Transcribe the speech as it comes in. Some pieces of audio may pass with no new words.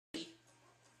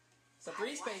So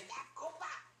three space.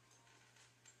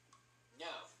 No.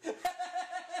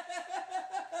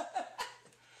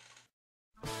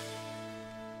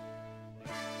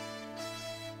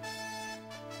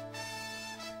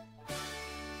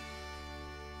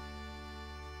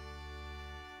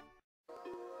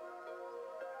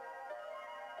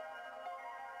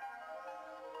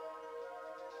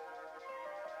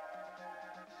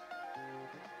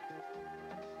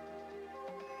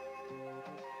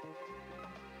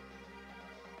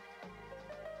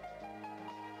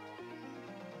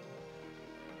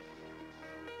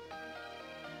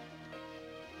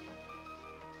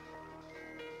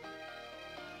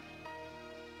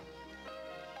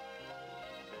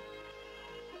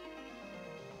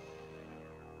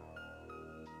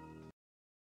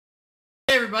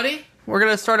 Hey everybody, we're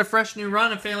gonna start a fresh new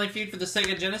run of Family Feud for the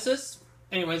Sega Genesis.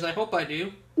 Anyways, I hope I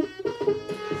do.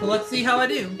 So let's see how I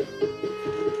do.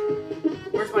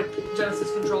 Where's my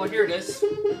Genesis controller? Here it is.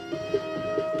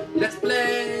 Let's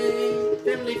play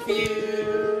Family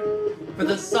Feud for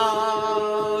the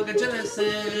Sega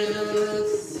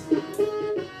Genesis.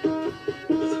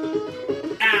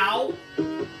 Ow!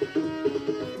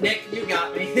 Nick, you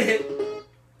got me.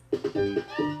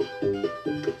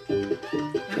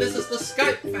 And this is the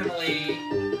Skype family.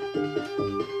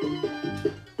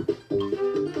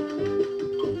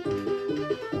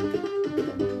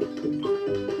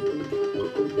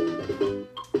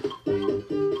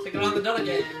 Take it on the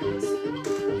Delegates.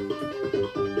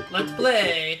 Let's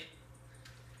play.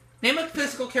 Name a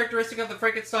physical characteristic of the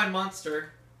Frankenstein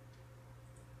monster.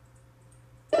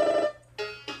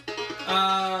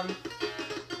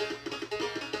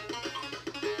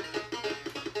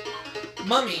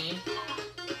 Mummy.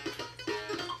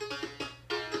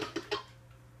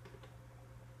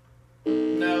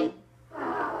 No.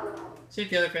 See what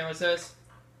the other family says.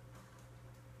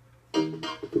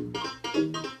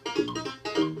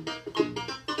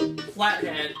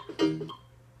 Flathead.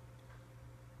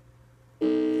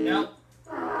 Nope.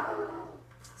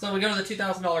 So we go to the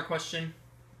 $2,000 question.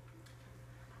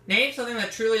 Name something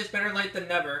that truly is better late than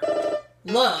never.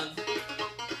 Love.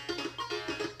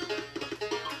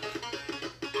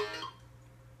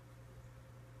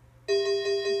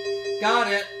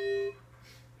 Got it.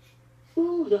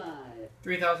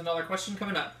 $3,000 question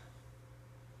coming up.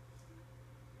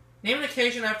 Name an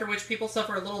occasion after which people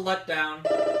suffer a little letdown.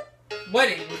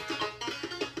 Wedding.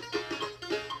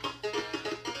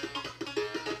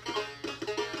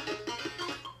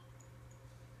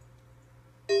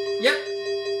 Yep.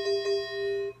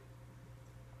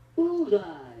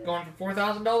 Going for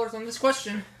 $4,000 on this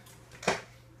question.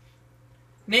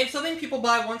 Name something people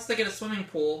buy once they get a swimming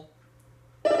pool.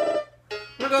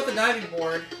 I'm gonna go with the diving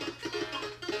board.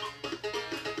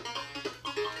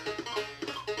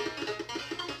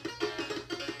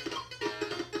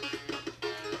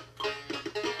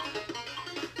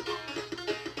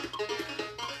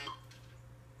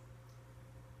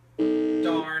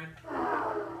 Darn.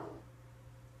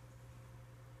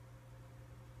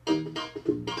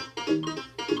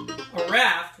 A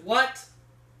raft? What?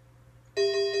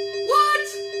 What?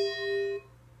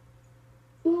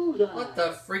 What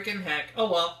the freaking heck?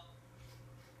 Oh well.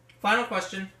 Final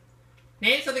question.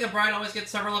 Name something a bride always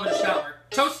gets several of in a shower.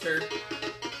 Toaster.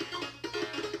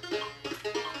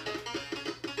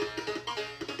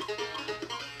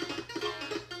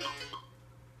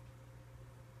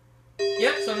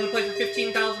 Yep, so I'm gonna play for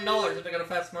 $15,000 if I got a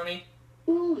fast money.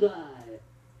 Oh, the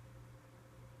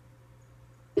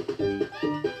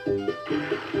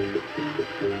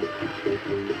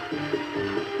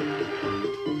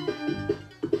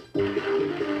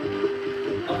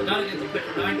Donna gets to play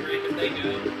for $9 grand if they go.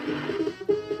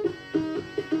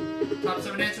 Top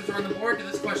 7 answers are on the board to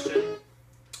this question.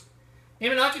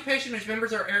 Name an occupation whose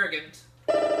members are arrogant.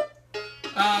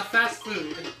 Fast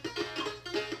food.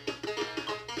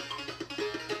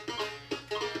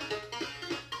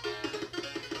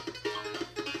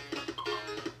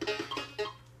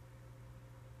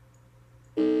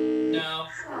 No.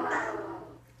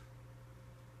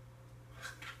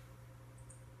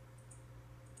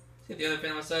 See what the other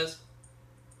family says.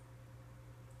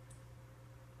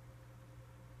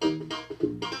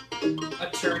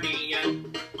 Attorney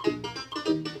again.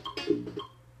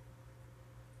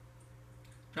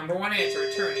 Number 1 answer,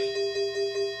 attorney.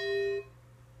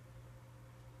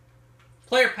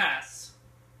 Player pass.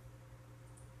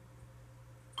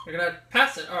 You're gonna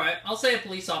pass it. Alright, I'll say a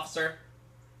police officer.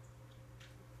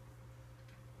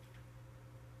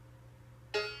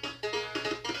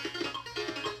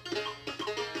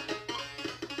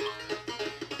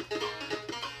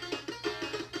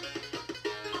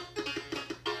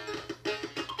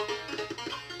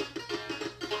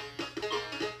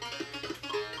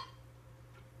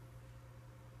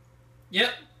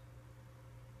 Yep.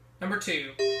 Number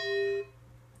 2.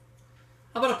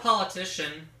 How about a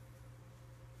politician?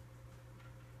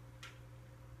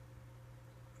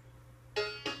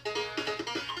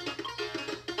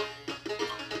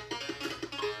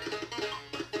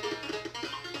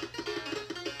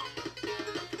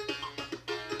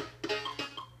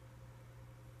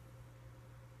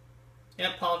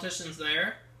 Yep, politicians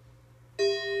there.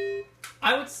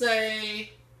 I would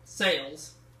say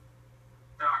sales.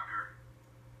 Doctor.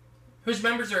 Whose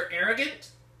members are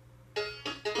arrogant?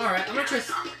 Alright, I'm gonna try...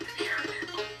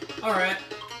 Alright.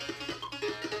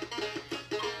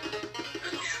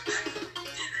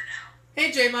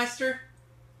 Hey, J Meister.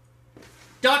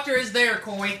 Doctor is there,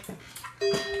 Coy.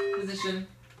 Physician.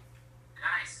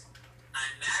 Nice.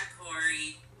 I'm back,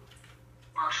 Corey.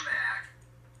 Welcome back.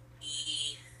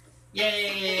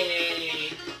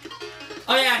 Yay!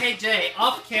 Oh yeah, hey Jay,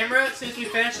 off camera, as soon as we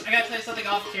finish, I gotta tell you something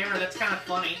off camera that's kind of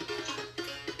funny.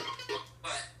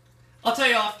 What? I'll tell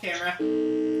you off camera.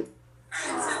 Alright,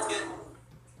 sounds good.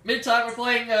 Mid-time, we're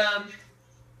playing,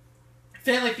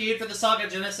 Family Feud for the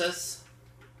Sega Genesis.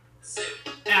 Suit.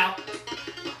 Ow.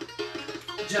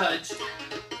 Judge.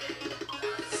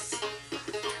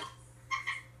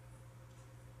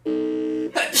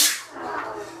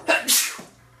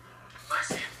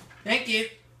 Thank you.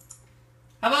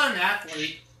 How about an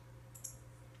athlete?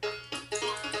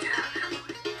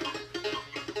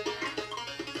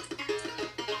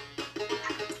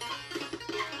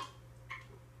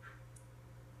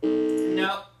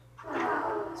 Nope.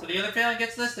 So the other family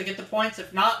gets this, they get the points.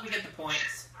 If not, we get the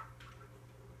points.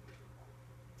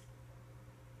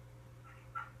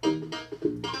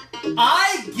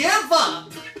 I give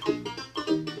up!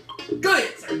 Good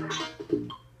answer.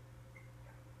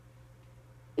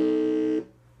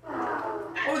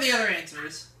 What were the other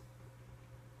answers?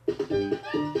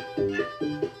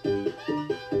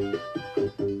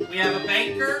 We have a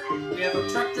banker, we have a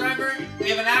truck driver, we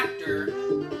have an actor.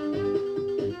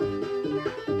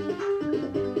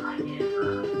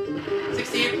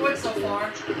 68 points so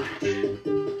far.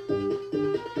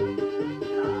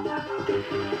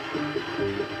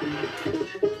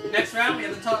 Next round, we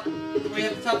have the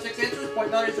top 6 answers. Point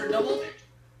values are doubled.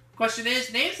 Question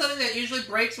is, name something that usually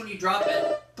breaks when you drop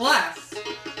it. Glass.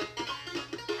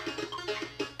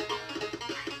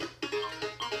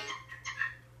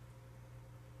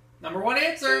 Number 1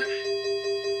 answer.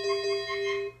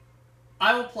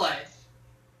 I will play.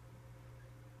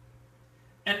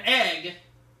 An egg.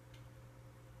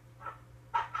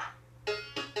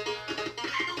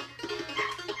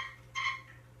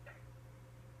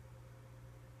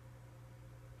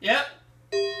 Yep.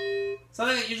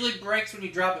 Something that usually breaks when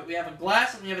you drop it. We have a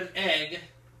glass and we have an egg.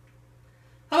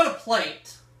 How about a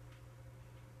plate?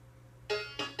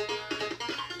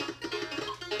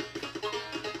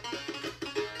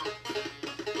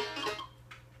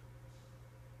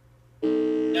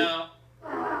 No.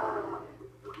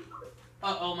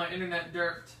 Uh-oh, my internet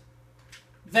derped.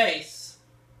 Vase.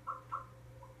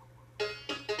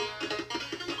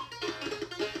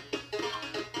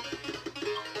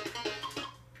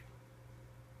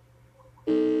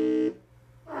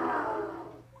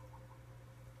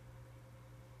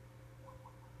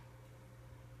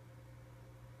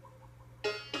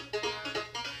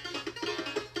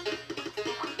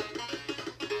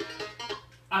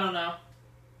 I don't know.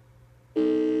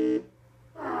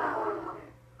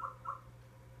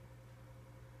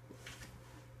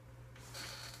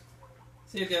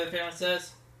 See what the other family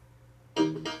says.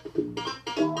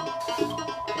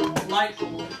 Light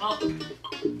bulb. Oh.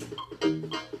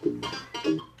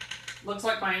 Looks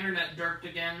like my internet derped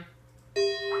again.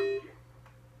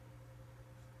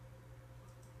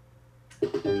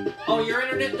 Oh, your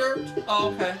internet derped?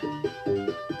 Oh, okay.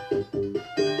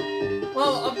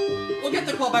 Well, we'll get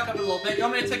the call back up in a little bit. You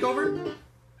want me to take over?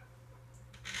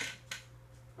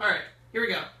 Alright, here we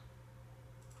go.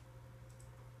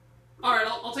 Alright,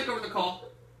 I'll take over the call.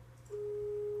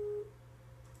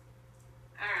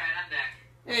 Alright, I'm back.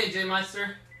 Hey, J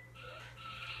Meister.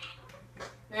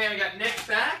 And we got Nick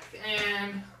back,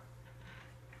 and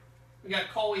we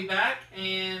got Coley back,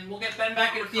 and we'll get Ben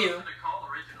back in a few. What was the call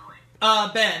originally?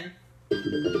 Ben.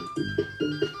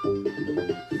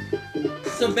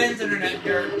 So Ben's internet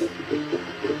dirt.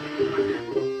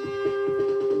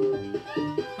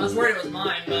 I was worried it was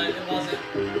mine, but it wasn't.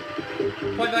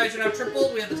 Point values are now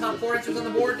tripled. We have the top 4 answers on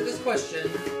the board to this question.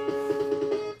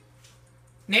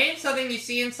 Name something you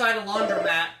see inside a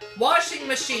laundromat. Washing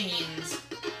machines.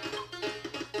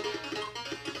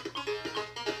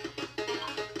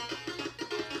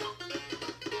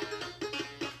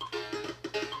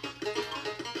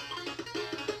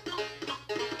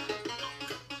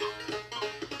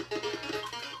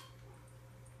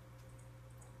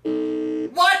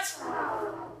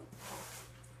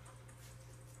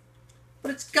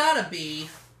 gotta be...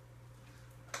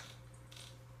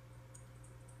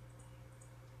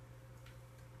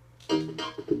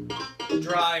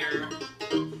 dryer.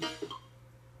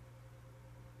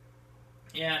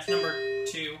 Yeah, it's number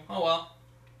 2. Oh well.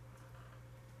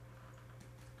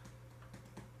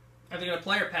 Are they gonna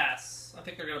play or pass? I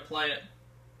think they're gonna play it.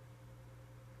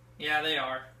 Yeah, they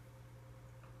are.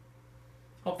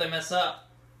 Hope they mess up.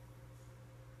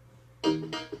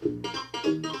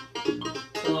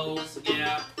 Close,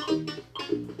 yeah.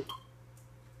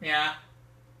 Yeah.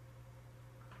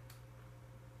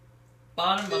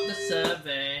 Bottom of the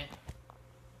survey.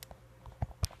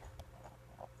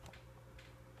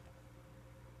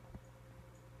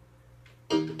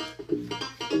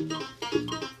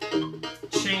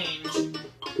 Change.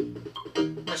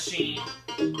 Machine.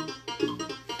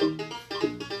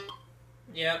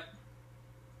 Yep.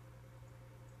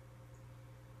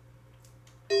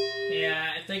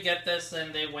 Yeah, if they get this,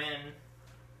 then they win.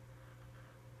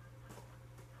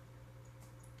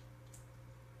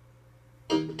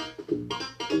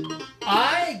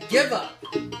 I give up.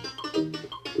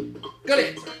 Good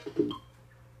answer.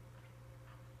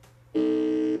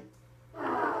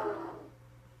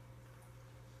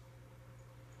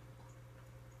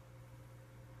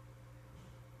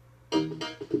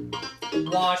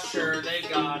 Washer, they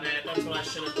got it. That's what I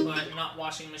should have put, not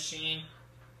washing machine.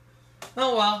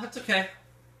 Oh well, that's okay.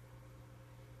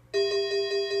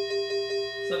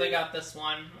 So they got this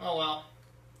one. Oh well.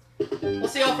 We'll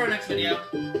see y'all for our next video.